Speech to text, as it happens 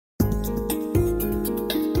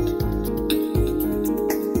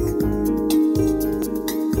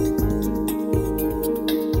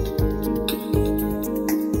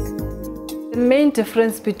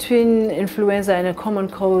difference between influenza and a common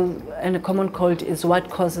cold is what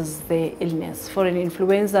causes the illness. For an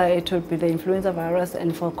influenza, it will be the influenza virus,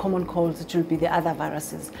 and for common colds, it will be the other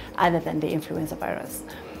viruses other than the influenza virus.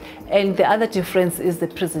 And the other difference is the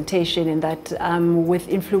presentation, in that with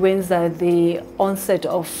influenza, the onset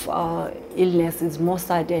of illness is more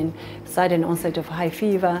sudden onset of high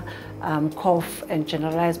fever, cough and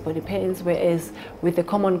generalized body pains, whereas with the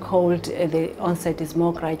common cold, the onset is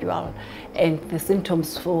more gradual, and the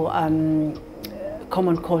symptoms for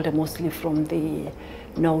common cold are mostly from the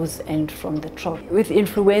nose and from the throat. With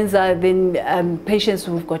influenza, then patients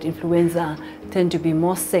who've got influenza tend to be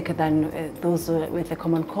more sick than those with a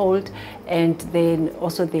common cold, and then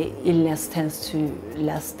also the illness tends to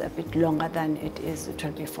last a bit longer than it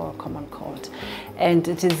will be for a common cold. And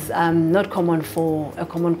it is not common for a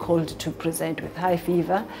common cold to present with high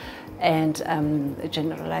fever and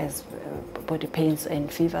generalized body pains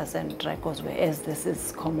and fevers and dry coughs, whereas this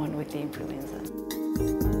is common with the influenza.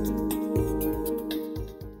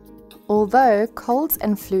 Although colds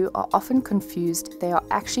and flu are often confused, they are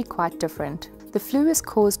actually quite different. The flu is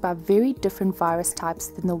caused by very different virus types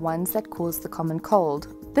than the ones that cause the common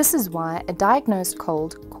cold. This is why a diagnosed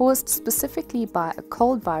cold caused specifically by a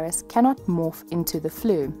cold virus cannot morph into the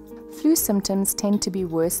flu. Flu symptoms tend to be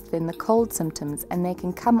worse than the cold symptoms, and they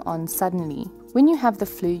can come on suddenly. When you have the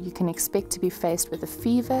flu, you can expect to be faced with a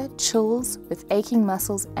fever, chills, with aching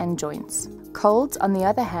muscles and joints. Colds, on the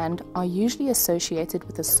other hand, are usually associated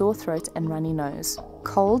with a sore throat and runny nose.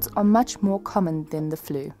 Colds are much more common than the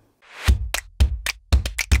flu.